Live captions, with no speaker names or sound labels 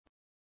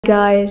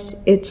Guys,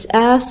 it's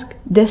Ask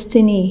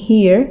Destiny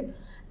here,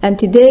 and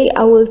today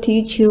I will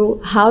teach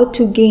you how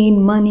to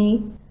gain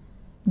money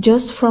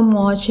just from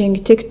watching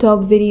TikTok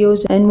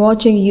videos and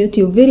watching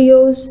YouTube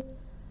videos.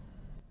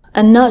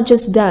 And not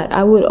just that,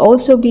 I will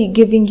also be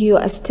giving you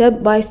a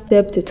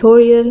step-by-step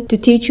tutorial to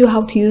teach you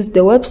how to use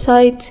the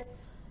website,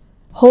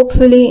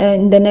 hopefully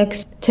in the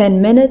next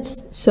 10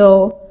 minutes.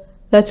 So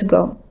let's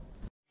go.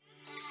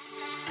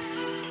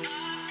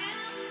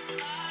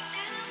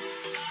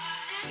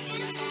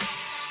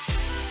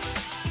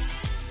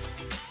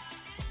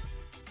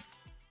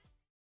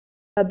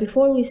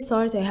 Before we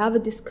start, I have a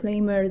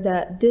disclaimer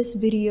that this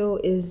video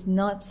is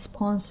not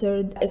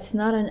sponsored. It's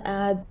not an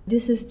ad.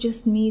 This is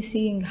just me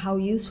seeing how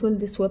useful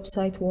this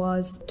website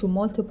was to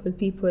multiple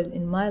people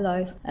in my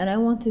life, and I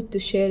wanted to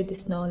share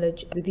this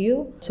knowledge with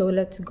you. So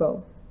let's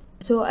go.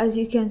 So as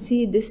you can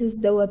see, this is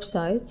the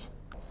website.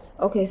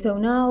 Okay, so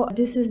now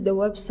this is the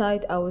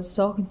website I was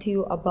talking to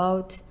you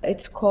about.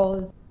 It's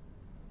called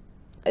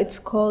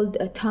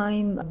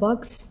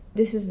Timebucks.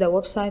 This is the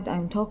website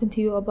I'm talking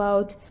to you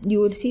about. You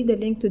will see the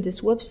link to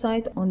this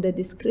website on the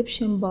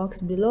description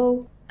box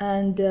below,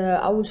 and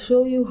I will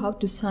show you how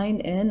to sign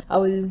in. I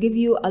will give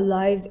you a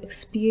live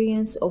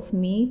experience of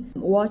me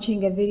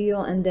watching a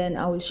video, and then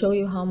I will show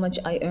you how much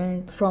I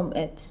earned from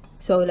it.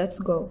 So let's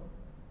go.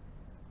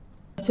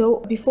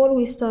 So before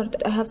we start,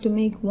 I have to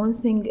make one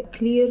thing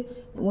clear.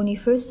 When you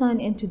first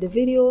sign into the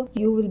video,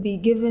 you will be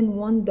given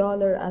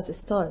 $1 as a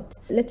start.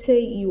 Let's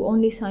say you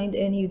only signed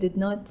in, you did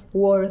not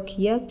work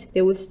yet,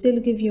 they will still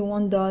give you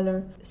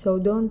 $1. So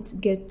don't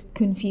get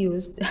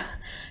confused.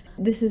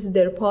 This is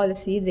their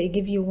policy. They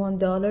give you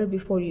 $1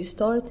 before you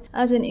start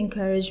as an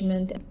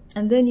encouragement,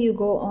 and then you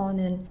go on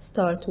and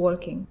start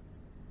working.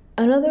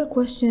 Another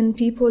question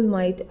people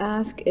might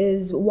ask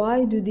is,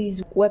 why do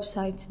these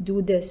websites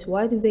do this?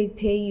 Why do they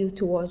pay you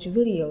to watch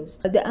videos?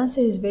 The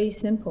answer is very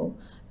simple.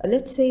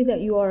 Let's say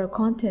that you are a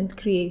content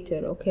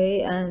creator,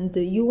 okay, and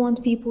you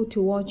want people to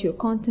watch your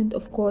content,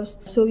 of course.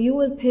 So you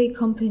will pay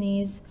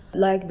companies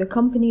like the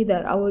company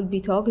that I will be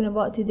talking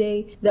about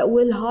today that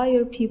will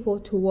hire people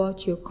to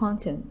watch your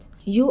content.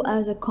 You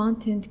as a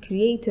content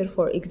creator,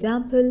 for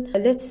example,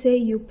 let's say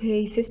you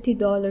pay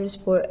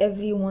 $50 for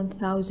every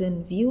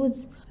 1,000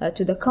 views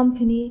to the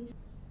company,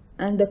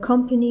 and the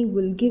company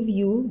will give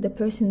you the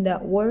person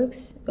that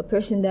works, the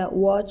person that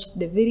watched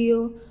the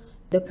video,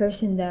 the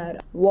person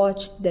that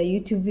watched the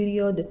YouTube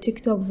video, the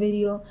TikTok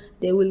video.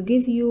 They will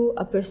give you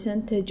a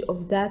percentage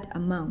of that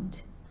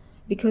amount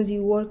because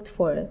you worked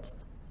for it.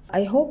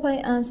 I hope I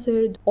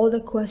answered all the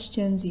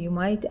questions you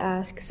might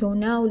ask. So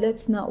now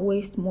let's not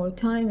waste more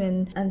time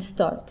and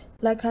start.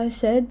 Like I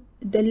said,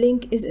 the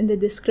link is in the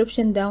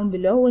description down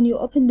below. When you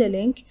open the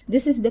link,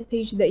 this is the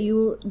page that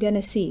you're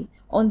gonna see.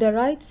 On the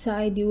right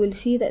side, you will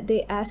see that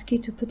they ask you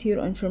to put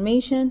your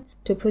information,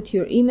 to put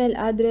your email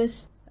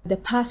address, the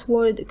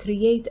password,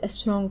 create a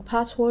strong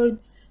password.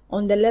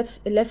 On the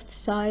left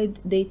side,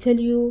 they tell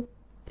you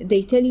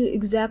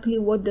exactly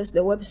what does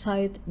the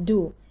website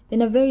do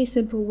in a very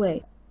simple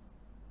way.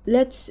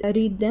 Let's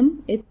read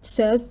them. It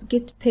says,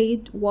 get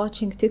paid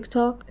watching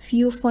TikTok,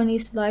 few funny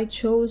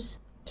slideshows,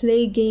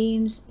 play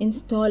games,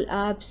 install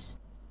apps,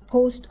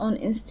 post on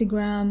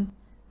Instagram,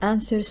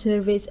 answer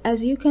surveys.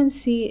 As you can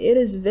see, it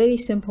is very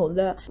simple.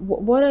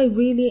 What I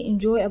really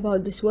enjoy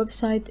about this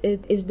website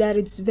is that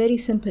it's very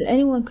simple.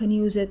 Anyone can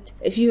use it.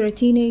 If you're a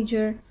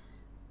teenager,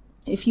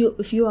 if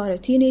you are a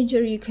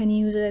teenager, you can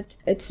use it.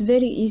 It's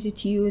very easy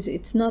to use.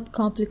 It's not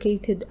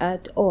complicated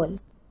at all.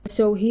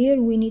 So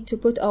here we need to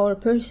put our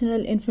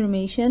personal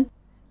information.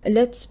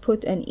 Let's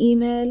put an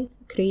email,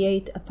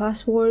 create a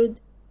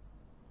password.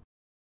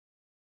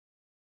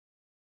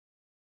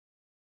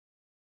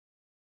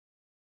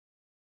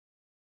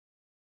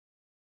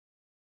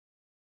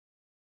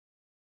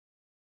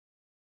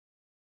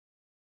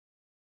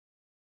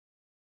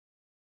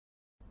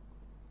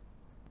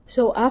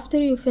 So after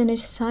you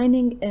finish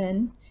signing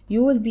in,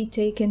 you will be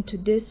taken to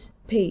this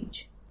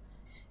page.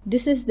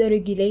 This is the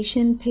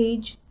regulation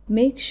page.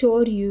 Make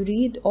sure you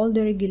read all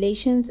the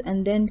regulations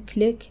and then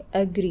click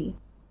agree.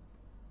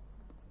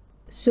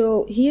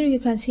 So here you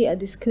can see a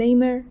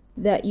disclaimer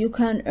that you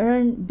can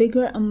earn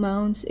bigger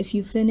amounts if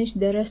you finish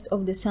the rest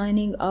of the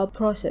signing up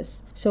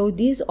process. So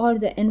these are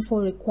the info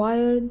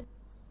required.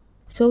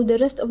 So the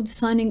rest of the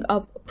signing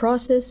up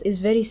process is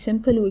very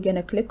simple. We're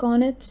gonna click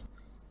on it.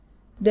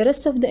 The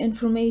rest of the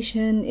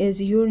information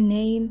is your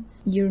name,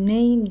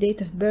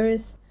 date of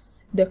birth,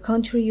 the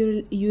country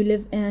you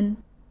live in,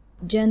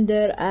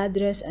 gender,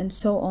 address, and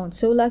so on.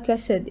 So like I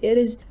said, it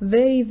is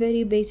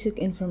very basic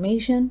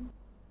information.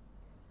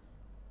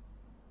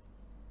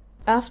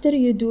 After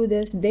you do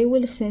this, they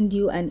will send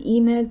you an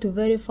email to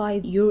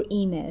verify your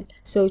email.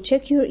 So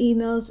check your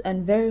emails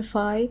and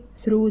verify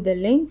through the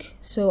link.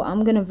 So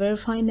I'm gonna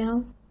verify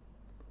now.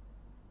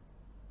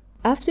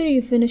 After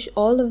you finish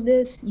all of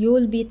this, you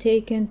will be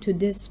taken to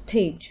this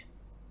page.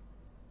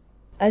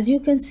 As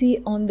you can see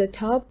on the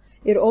top,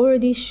 it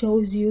already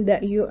shows you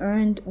that you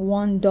earned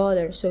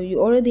 $1. So you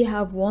already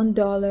have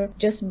 $1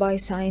 just by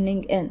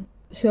signing in.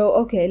 So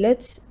okay,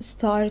 let's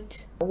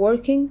start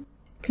working.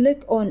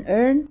 click on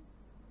earn.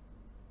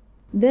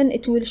 Then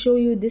it will show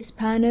you this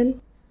panel.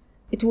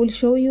 It will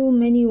show you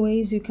many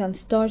ways you can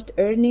start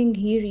earning.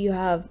 Here you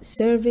have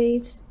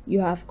surveys, you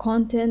have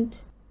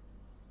content,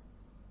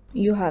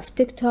 you have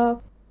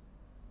TikTok,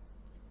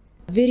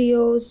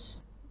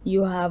 videos,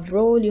 you have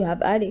Roll, you have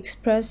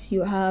AliExpress,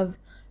 you have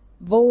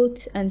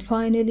Vote, and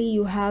finally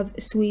you have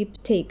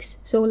sweepstakes.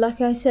 So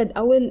like I said,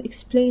 I will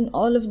explain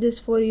all of this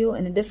for you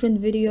in a different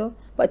video,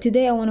 but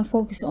today I want to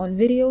focus on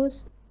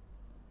videos.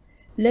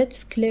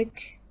 Let's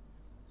click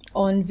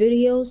on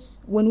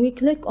videos. When we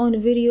click on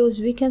videos,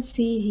 we can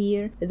see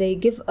here they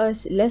give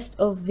us list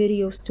of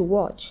videos to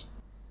watch.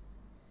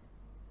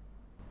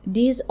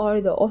 These are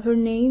the offer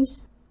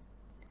names.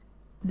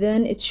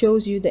 Then it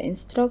shows you the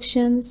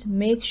instructions.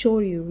 Make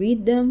sure you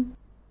read them.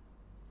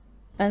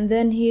 And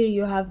then here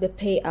you have the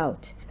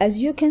payout. As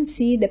you can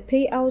see, the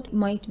payout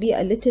might be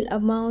a little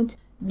amount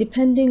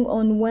depending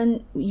on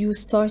when you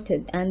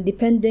started and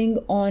depending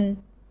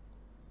on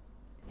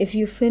if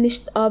you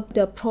finished up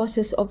the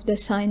process of the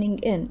signing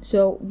in.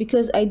 So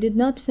because I did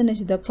not finish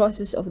the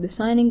process of the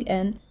signing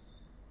in,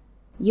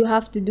 you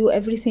have to do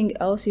everything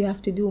else, you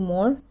have to do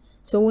more.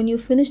 So when you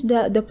finish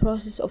the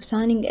process of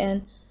signing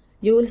in,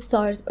 you will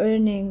start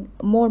earning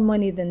more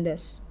money than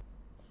this.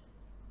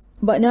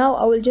 But now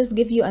I will just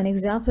give you an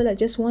example. I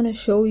just want to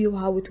show you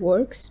how it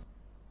works.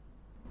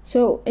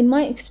 So in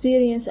my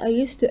experience, I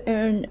used to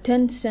earn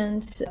 10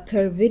 cents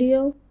per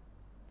video.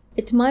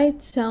 It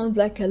might sound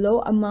like a low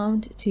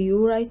amount to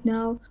you right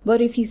now,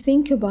 but if you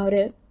think about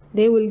it,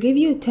 they will give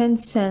you 10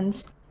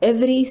 cents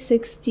every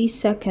 60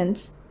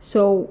 seconds.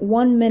 So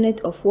 1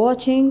 minute of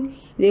watching,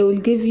 they will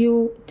give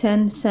you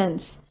 10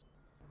 cents.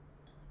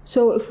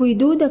 So if we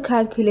do the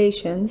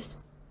calculations,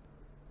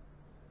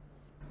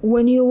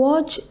 when you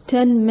watch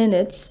 10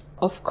 minutes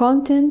of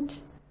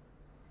content,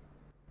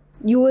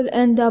 you will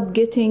end up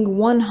getting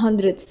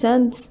 100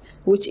 cents,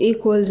 which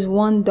equals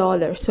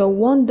 $1. So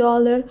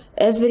 $1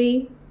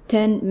 every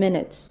 10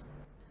 minutes.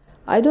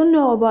 I don't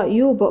know about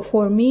you, but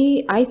for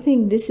me, I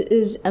think this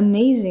is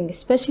amazing,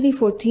 especially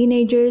for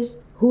teenagers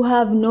who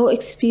have no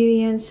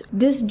experience.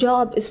 This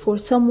job is for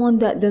someone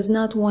that does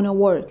not want to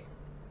work.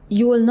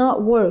 You will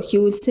not work,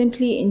 you will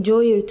simply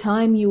enjoy your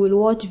time, you will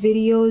watch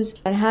videos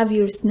and have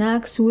your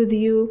snacks with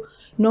you.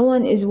 No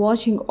one is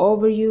watching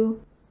over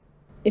you.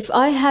 If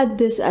I had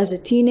this as a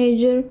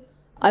teenager,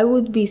 I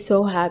would be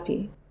so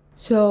happy.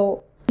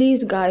 So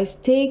please guys,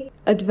 take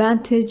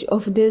advantage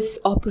of this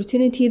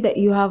opportunity that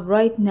you have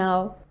right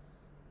now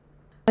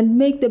and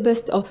make the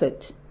best of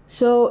it.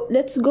 So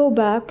let's go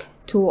back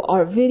to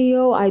our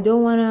video. I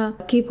don't want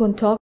to keep on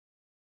talking.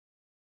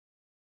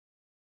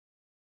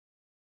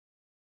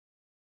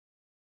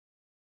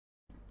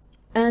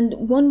 And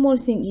one more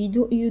thing,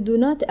 you do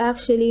not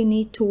actually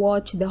need to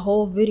watch the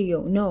whole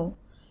video. No,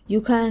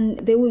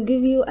 they will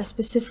give you a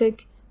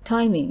specific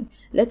timing.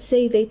 Let's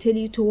say they tell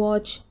you to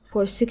watch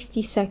for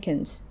 60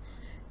 seconds.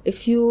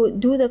 If you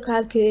do the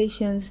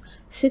calculations,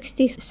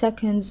 60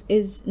 seconds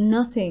is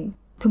nothing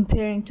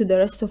comparing to the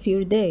rest of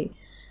your day.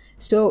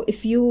 So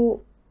if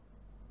you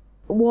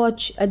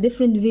watch a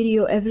different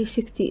video every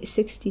 60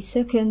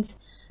 seconds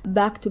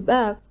back to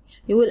back,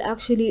 you will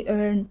actually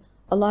earn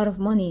a lot of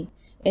money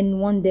in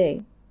one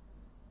day.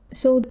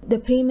 So the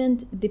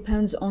payment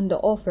depends on the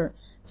offer.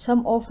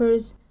 Some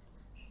offers,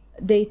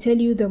 they tell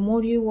you the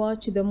more you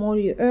watch, the more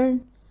you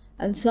earn.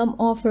 And some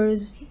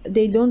offers,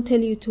 they don't tell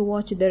you to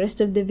watch the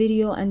rest of the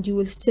video and you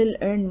will still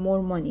earn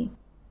more money.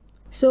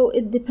 So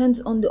it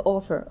depends on the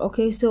offer.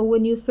 Okay, so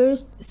when you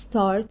first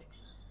start,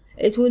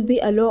 it will be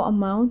a low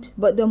amount,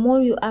 but the more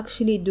you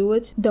actually do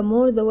it, the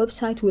more the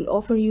website will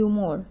offer you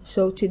more.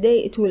 So today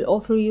it will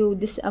offer you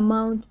this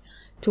amount.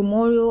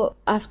 Tomorrow,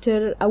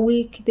 after a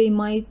week, they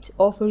might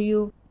offer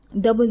you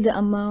double the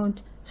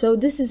amount. So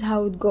this is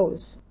how it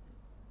goes.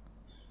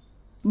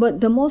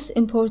 But the most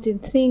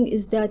important thing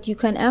is that you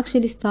can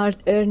actually start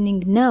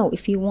earning now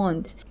if you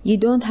want. You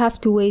don't have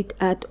to wait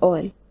at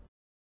all.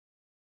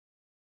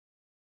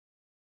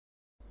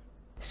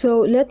 So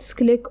let's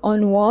click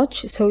on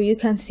watch so you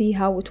can see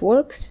how it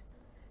works.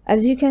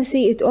 As you can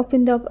see, it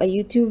opened up a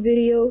YouTube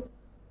video.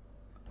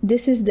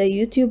 This is the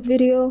YouTube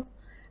video.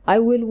 I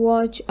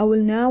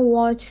will now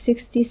watch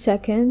 60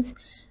 seconds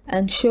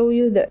and show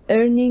you the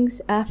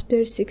earnings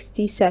after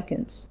 60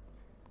 seconds.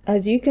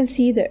 As you can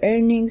see, the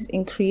earnings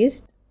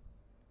increased.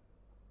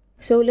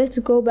 So let's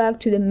go back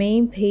to the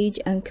main page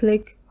and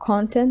click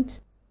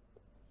content.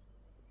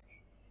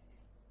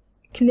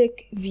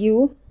 Click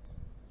view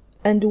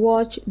and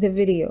watch the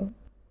video.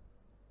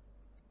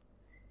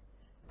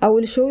 I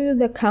will show you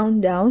the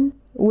countdown.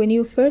 When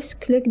you first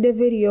click the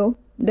video,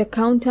 the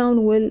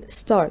countdown will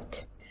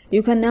start.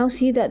 You can now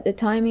see that the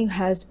timing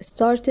has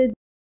started.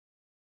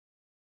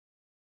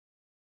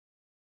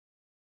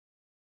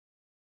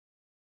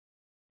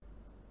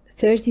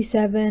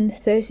 "37,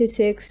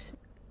 36,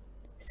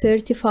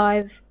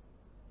 35."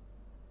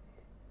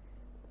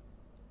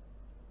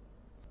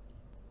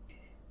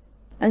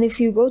 And if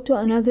you go to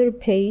another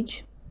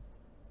page,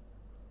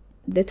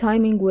 the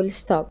timing will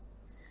stop.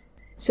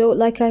 So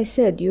like I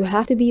said, you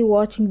have to be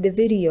watching the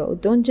video.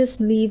 Don't just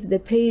leave the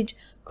page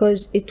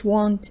because it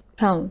won't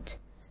count.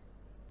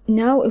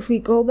 Now if we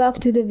go back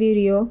to the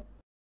video,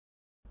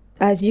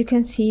 as you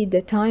can see,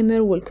 the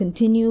timer will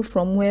continue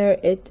from where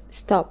it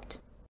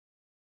stopped.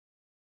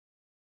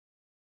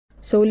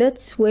 So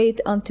let's wait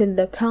until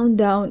the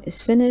countdown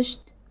is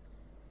finished.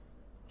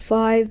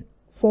 5,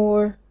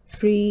 4,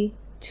 3,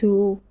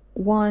 2,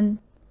 1,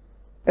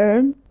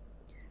 earn.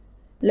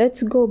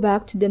 Let's go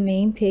back to the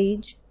main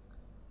page.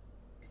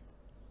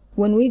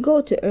 When we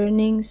go to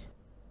earnings,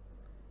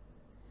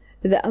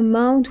 the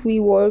amount we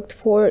worked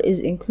for is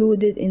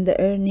included in the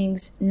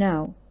earnings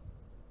now.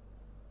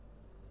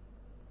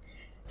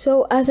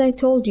 So as I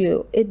told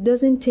you, it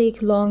doesn't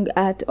take long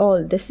at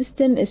all. The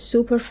system is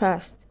super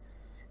fast.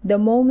 The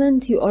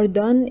moment you are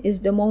done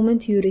is the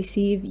moment you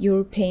receive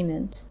your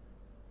payment.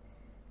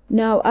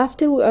 Now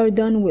after we are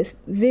done with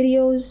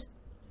videos,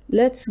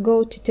 let's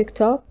go to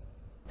TikTok.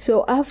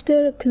 So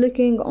after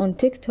clicking on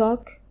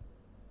TikTok,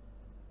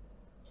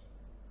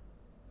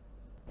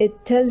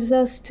 it tells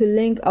us to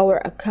link our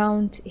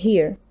account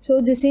here.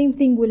 So the same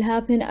thing will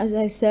happen. As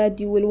I said,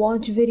 you will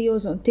watch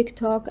videos on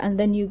TikTok and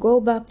then you go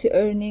back to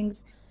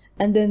earnings,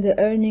 and then the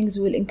earnings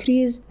will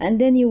increase,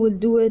 and then you will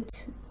do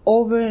it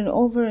over and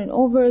over and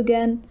over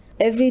again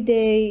every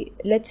day.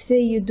 Let's say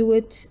you do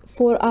it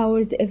 4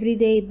 hours every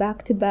day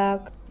back to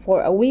back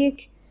for a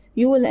week.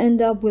 You will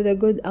end up with a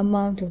good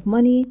amount of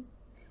money,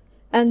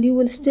 and you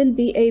will still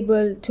be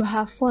able to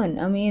have fun.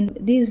 I mean,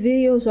 these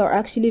videos are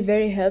actually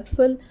very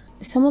helpful.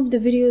 Some of the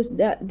videos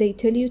that they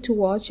tell you to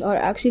watch are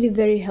actually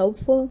very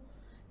helpful.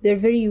 They're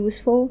very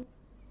useful.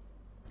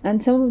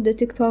 And some of the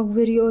TikTok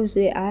videos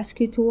they ask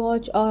you to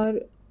watch are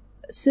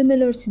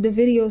similar to the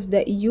videos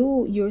that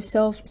you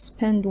yourself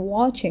spend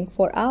watching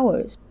for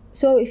hours.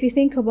 So if you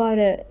think about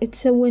it,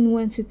 it's a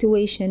win-win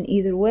situation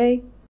either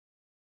way.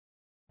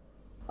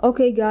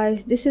 Okay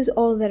guys, this is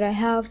all that I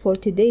have for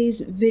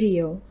today's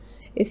video.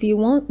 If you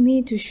want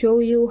me to show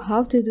you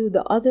how to do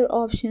the other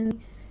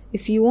option,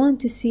 if you want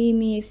to see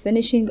me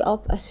finishing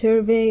up a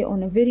survey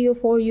on a video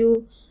for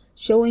you,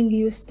 showing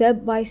you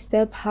step by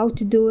step how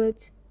to do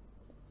it,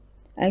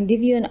 and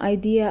give you an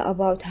idea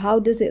about how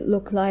does it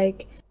look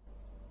like,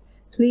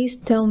 please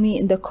tell me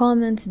in the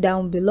comments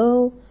down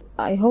below.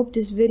 I hope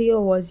this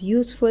video was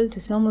useful to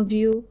some of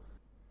you.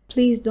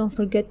 Please don't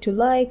forget to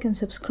like and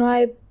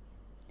subscribe,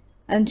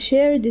 and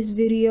share this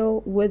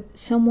video with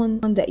someone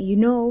that you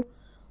know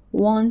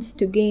wants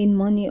to gain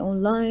money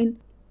online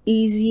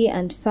easy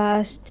and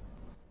fast.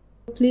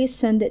 Please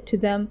send it to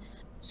them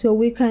so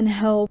we can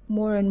help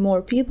more and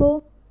more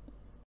people.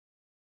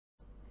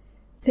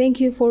 Thank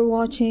you for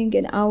watching,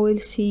 and I will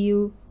see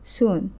you soon.